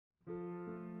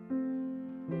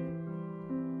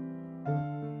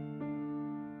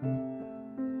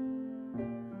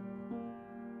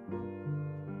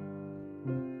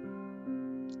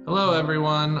Hello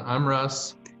everyone, I'm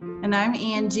Russ. And I'm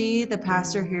Angie, the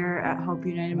pastor here at Hope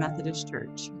United Methodist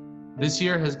Church. This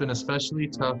year has been especially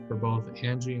tough for both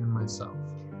Angie and myself.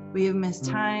 We have missed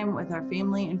time with our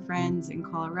family and friends in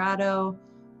Colorado.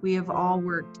 We have all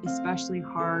worked especially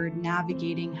hard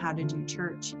navigating how to do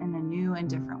church in a new and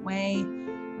different way.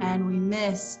 And we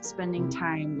miss spending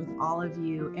time with all of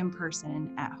you in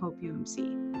person at Hope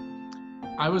UMC.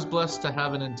 I was blessed to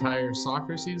have an entire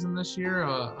soccer season this year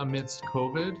amidst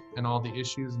COVID and all the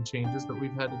issues and changes that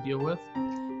we've had to deal with.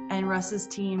 And Russ's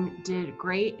team did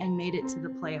great and made it to the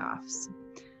playoffs.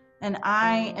 And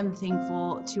I am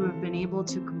thankful to have been able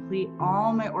to complete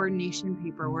all my ordination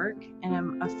paperwork and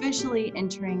am officially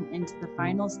entering into the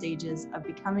final stages of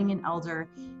becoming an elder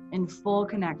in full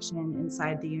connection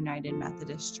inside the United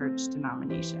Methodist Church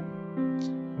denomination.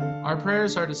 Our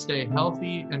prayers are to stay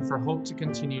healthy and for Hope to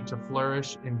continue to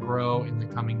flourish and grow in the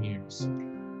coming years.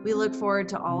 We look forward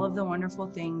to all of the wonderful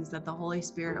things that the Holy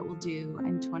Spirit will do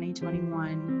in 2021,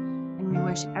 and we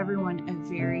wish everyone a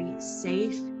very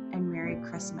safe and Merry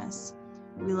Christmas.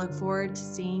 We look forward to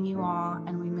seeing you all,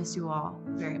 and we miss you all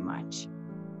very much.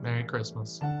 Merry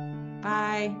Christmas.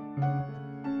 Bye.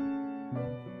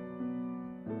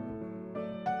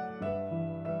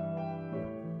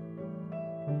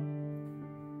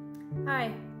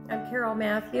 Hi, I'm Carol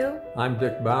Mathew. I'm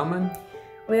Dick Bauman.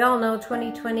 We all know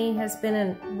 2020 has been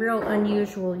a real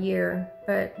unusual year,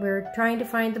 but we're trying to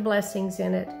find the blessings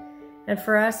in it. And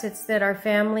for us, it's that our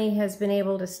family has been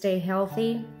able to stay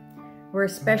healthy. We're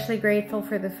especially grateful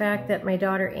for the fact that my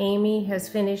daughter Amy has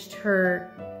finished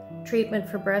her treatment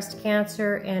for breast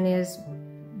cancer and is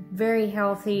very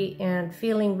healthy and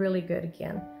feeling really good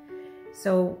again.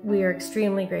 So we are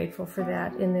extremely grateful for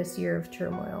that in this year of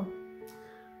turmoil.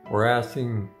 We're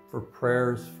asking for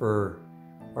prayers for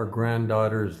our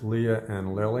granddaughters Leah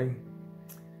and Lily.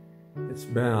 It's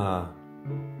been a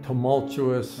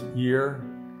tumultuous year.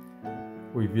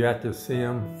 We've yet to see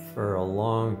them for a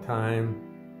long time,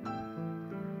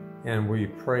 and we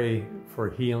pray for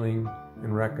healing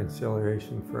and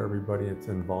reconciliation for everybody that's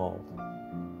involved.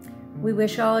 We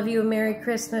wish all of you a Merry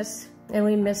Christmas, and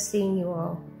we miss seeing you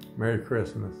all. Merry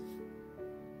Christmas.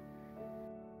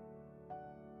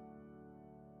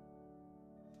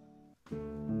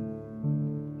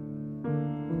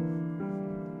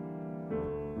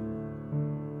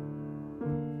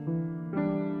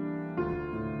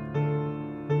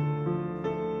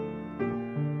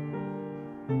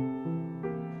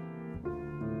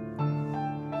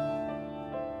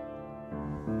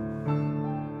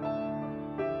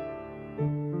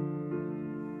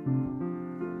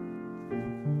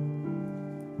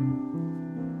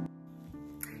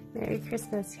 Merry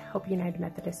Christmas, Hope United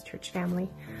Methodist Church family.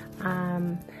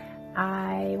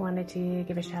 I wanted to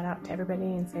give a shout out to everybody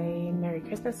and say Merry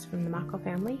Christmas from the Mako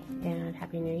family and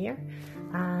Happy New Year.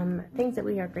 Things that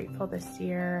we are grateful this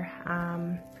year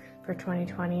for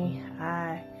 2020.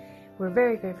 We're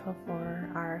very grateful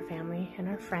for our family and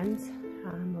our friends.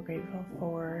 We're grateful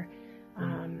for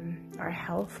our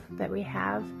health that we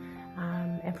have.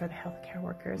 And for the healthcare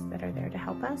workers that are there to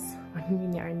help us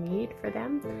when we are in need for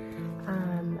them.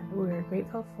 We're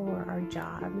grateful for our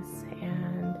jobs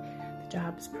and the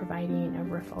jobs providing a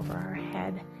roof over our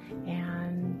head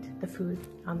and the food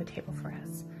on the table for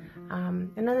us.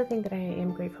 Another thing that I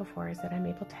am grateful for is that I'm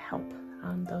able to help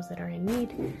those that are in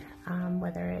need,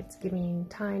 whether it's giving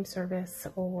time, service,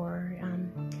 or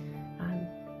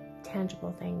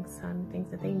tangible things,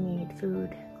 things that they need,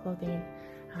 food, clothing.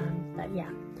 But yeah,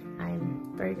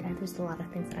 I'm very good. There's a lot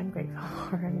of things that I'm grateful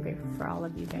for. I'm grateful for all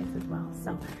of you guys as well.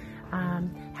 So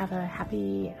have a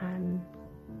happy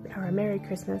or a Merry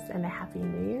Christmas and a Happy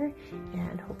New Year,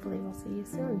 and hopefully we'll see you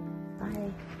soon.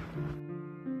 Bye.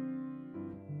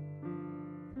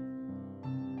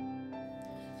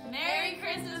 Merry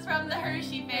Christmas from the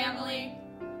Hershey family.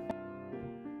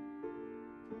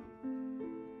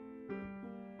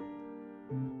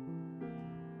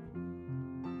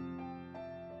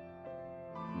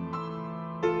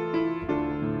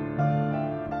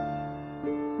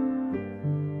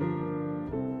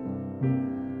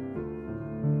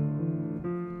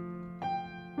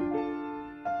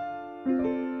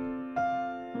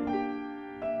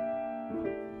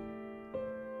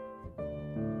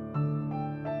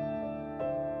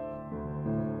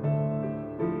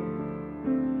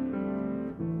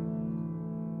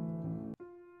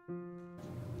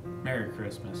 Merry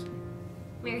Christmas.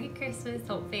 Merry Christmas,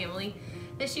 Hope family.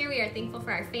 This year we are thankful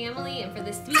for our family and for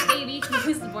the sweet baby who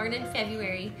was born in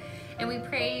February. And we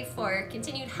pray for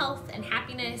continued health and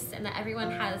happiness and that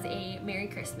everyone has a Merry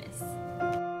Christmas.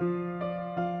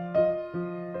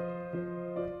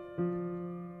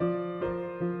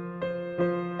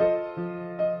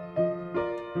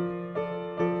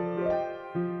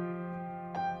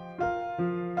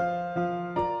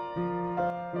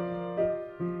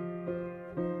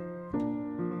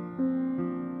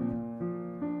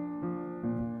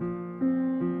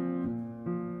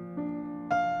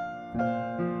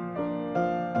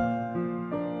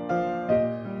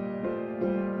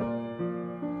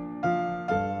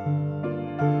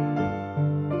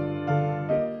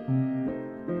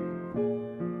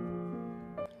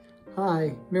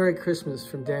 Merry Christmas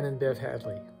from Dan and Bev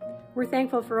Hadley. We're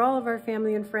thankful for all of our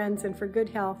family and friends and for good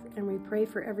health, and we pray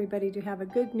for everybody to have a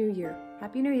good New Year.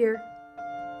 Happy New Year!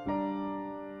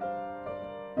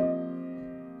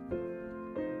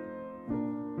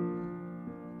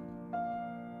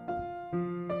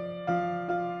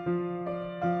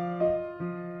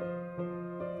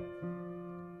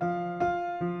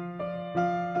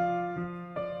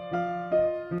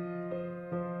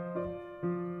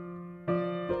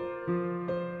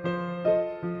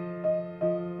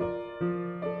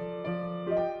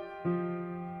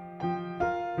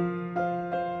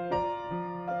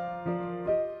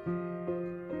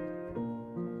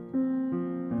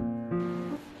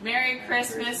 Merry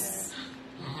Christmas.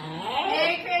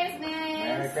 Merry Christmas.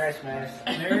 Merry Christmas.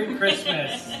 Merry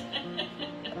Christmas.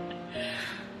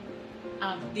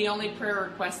 The only prayer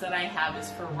request that I have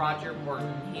is for Roger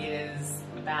Morton. He is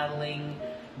battling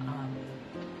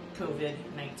COVID-19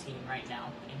 right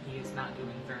now, and he is not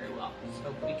doing very well.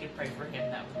 So if we could pray for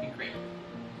him, that would be great.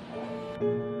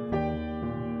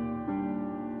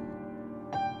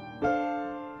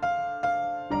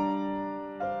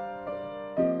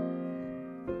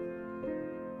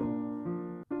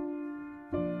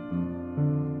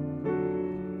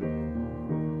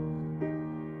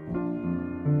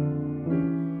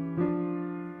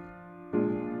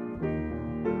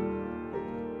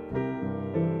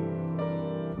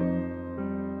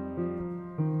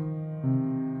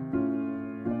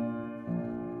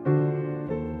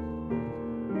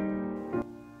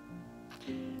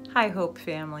 Hi, Hope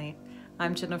family.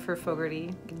 I'm Jennifer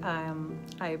Fogarty.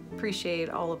 I appreciate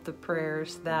all of the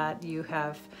prayers that you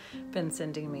have been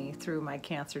sending me through my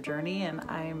cancer journey, and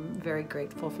I'm very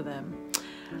grateful for them.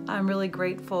 I'm really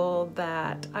grateful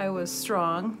that I was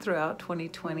strong throughout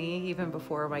 2020, even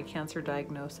before my cancer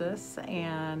diagnosis,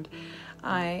 and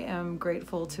I am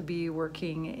grateful to be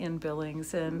working in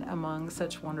Billings and among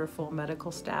such wonderful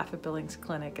medical staff at Billings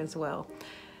Clinic as well.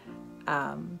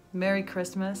 Merry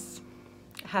Christmas.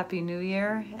 Happy New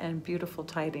Year and beautiful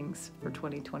tidings for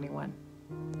 2021.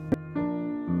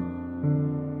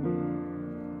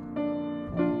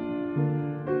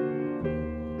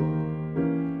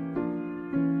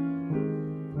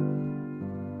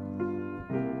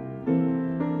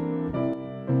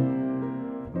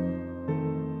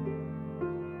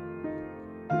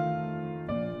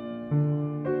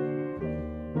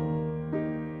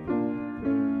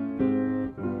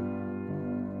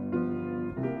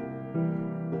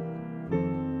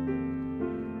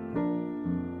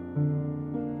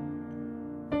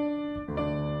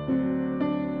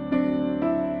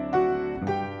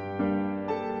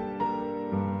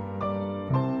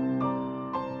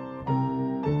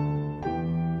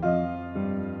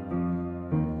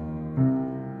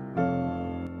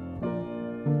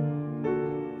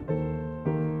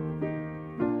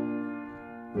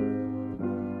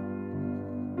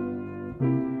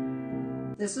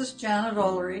 This is Janet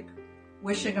Ulrich,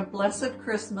 wishing a blessed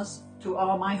Christmas to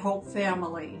all my Hope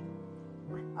family.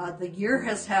 The year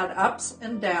has had ups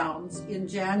and downs. In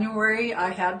January,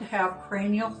 I had to have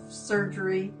cranial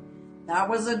surgery. That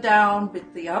was a down,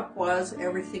 but the up was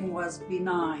everything was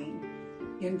benign.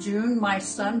 In June, my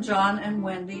son John and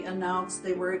Wendy announced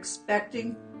they were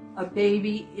expecting a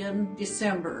baby in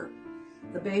December.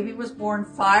 The baby was born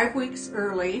 5 weeks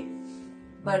early,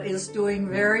 but is doing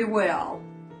very well.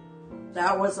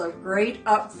 That was a great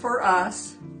up for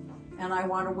us, and I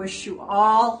want to wish you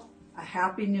all a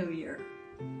Happy New Year.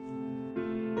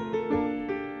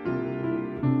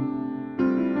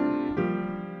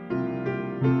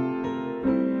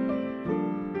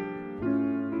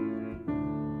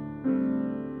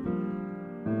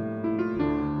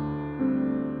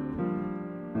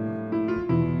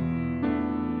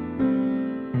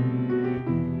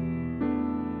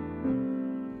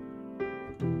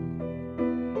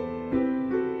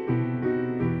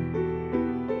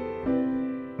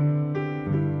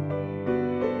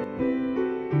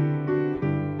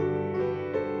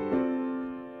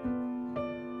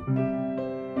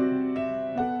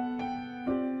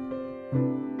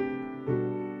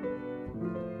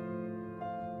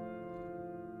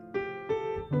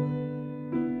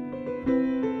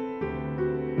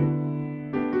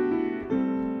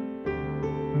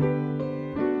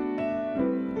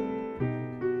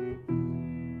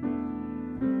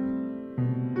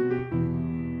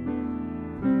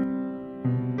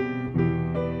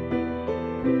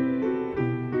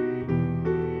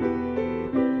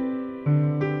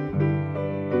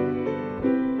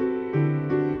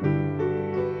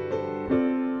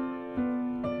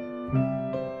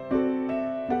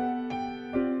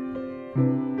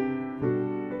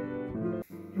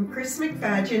 I'm Chris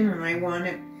McFadgen, and I want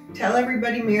to Tell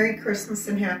everybody Merry Christmas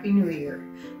and Happy New Year.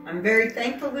 I'm very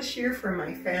thankful this year for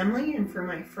my family and for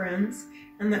my friends,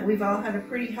 and that we've all had a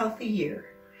pretty healthy year.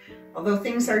 Although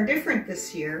things are different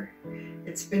this year,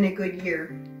 it's been a good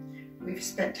year. We've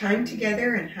spent time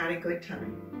together and had a good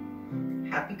time.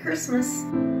 Happy Christmas!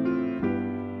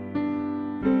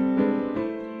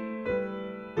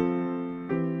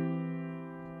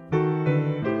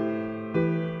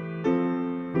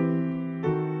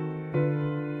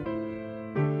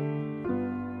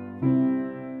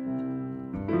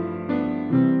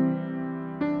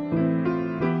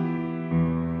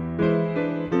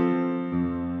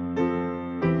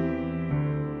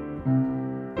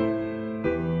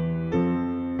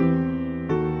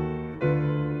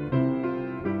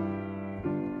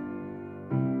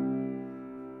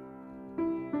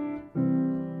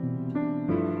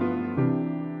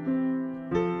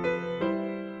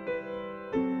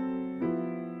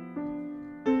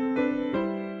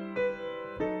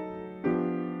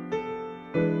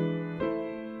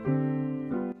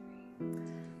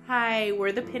 Hi,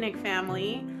 we're the Pinnock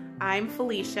family. I'm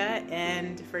Felicia,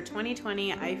 and for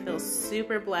 2020, I feel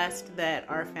super blessed that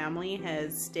our family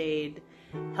has stayed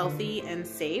healthy and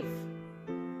safe.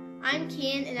 I'm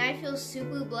Kian, and I feel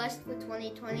super blessed for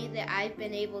 2020 that I've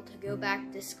been able to go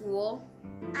back to school.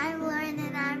 I'm Lauren,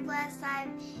 and I'm blessed I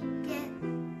get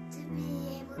to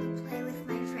be able to play with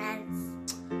my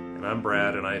friends. And I'm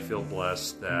Brad, and I feel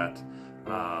blessed that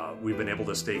we've been able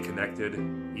to stay connected,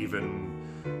 even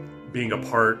being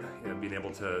apart and being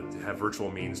able to have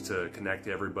virtual means to connect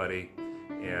to everybody.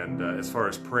 And as far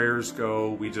as prayers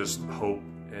go, we just hope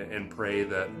and pray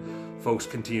that folks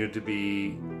continue to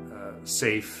be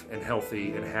safe and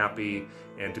healthy and happy,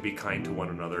 and to be kind to one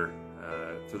another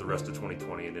through the rest of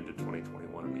 2020 and into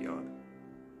 2021 and beyond.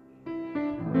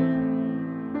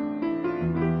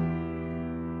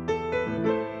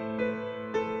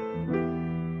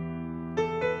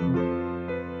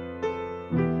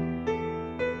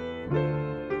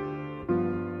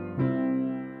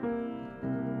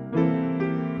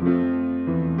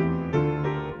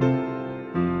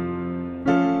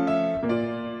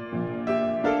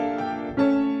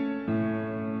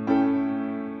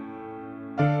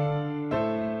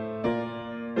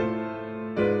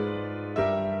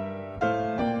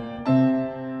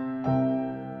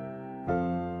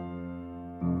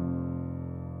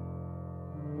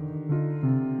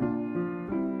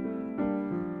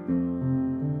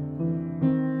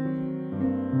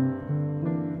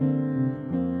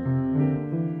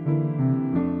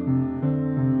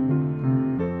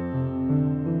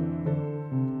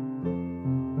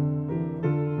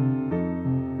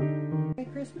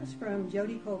 From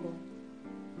Jody Coble.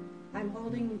 I'm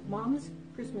holding Mom's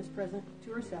Christmas present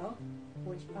to herself,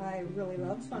 which I really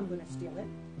love, so I'm going to steal it.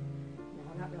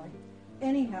 No, not really.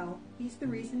 Anyhow, he's the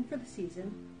reason for the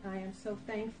season. I am so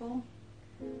thankful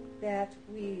that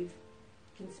we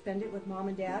can spend it with Mom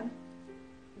and Dad.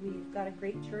 We've got a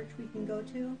great church we can go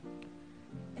to,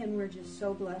 and we're just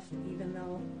so blessed, even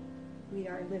though we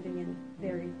are living in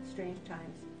very strange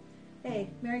times. Hey,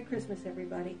 Merry Christmas,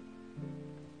 everybody.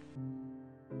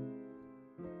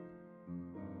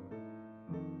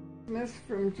 Christmas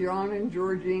from John and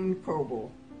Georgine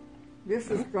Coble. This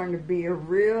is going to be a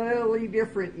really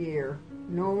different year.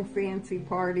 No fancy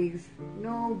parties,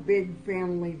 no big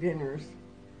family dinners.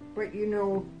 But you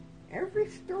know, every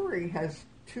story has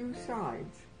two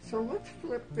sides. So let's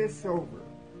flip this over.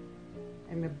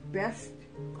 And the best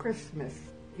Christmas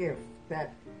gift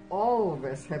that all of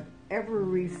us have ever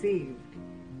received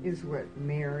is what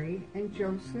Mary and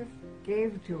Joseph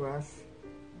gave to us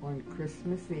on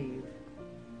Christmas Eve.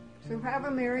 So have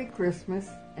a Merry Christmas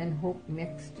and hope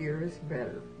next year is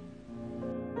better.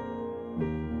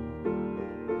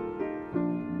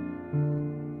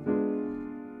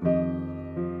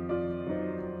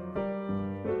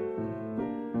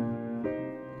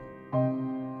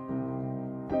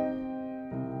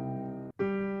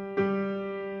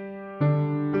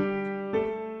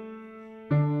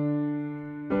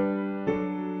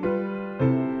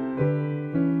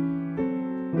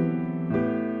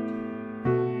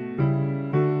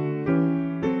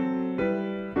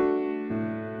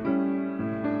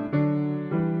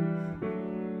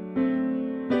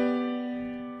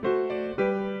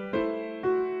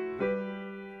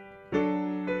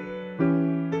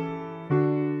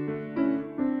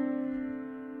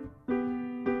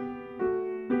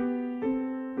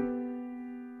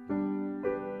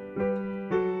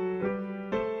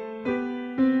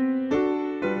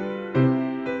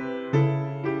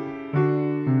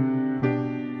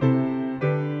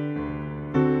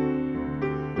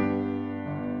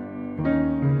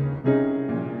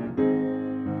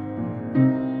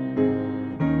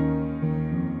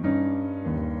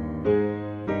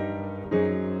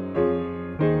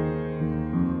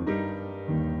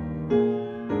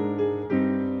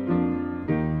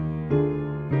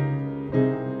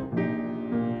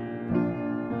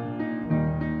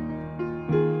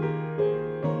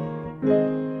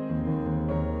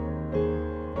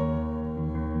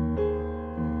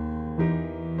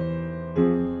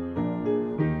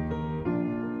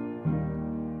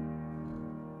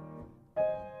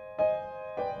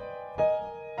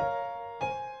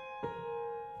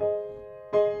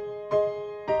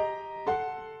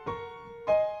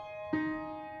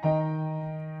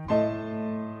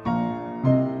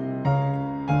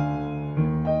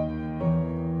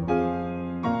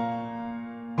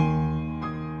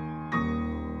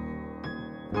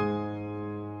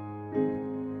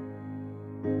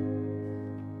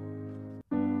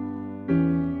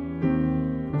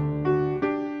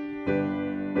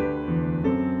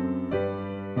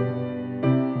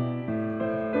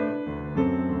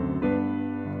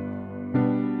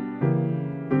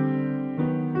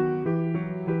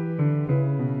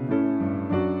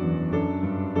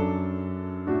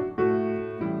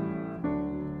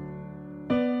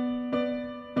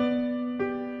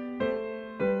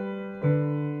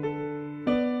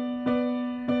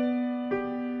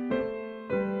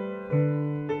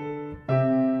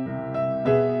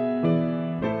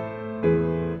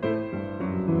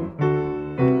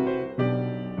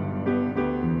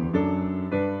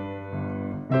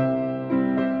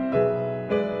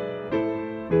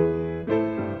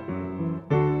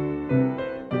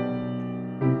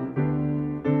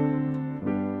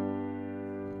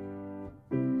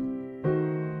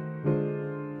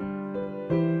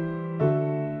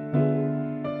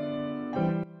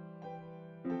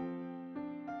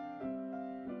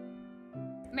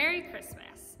 Merry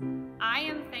Christmas. I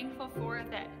am thankful for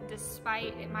that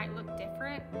despite it might look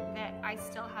different, that I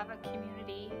still have a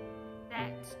community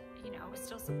that, you know,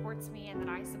 still supports me and that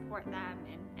I support them,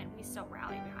 and we still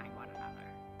rally behind one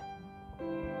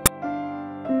another.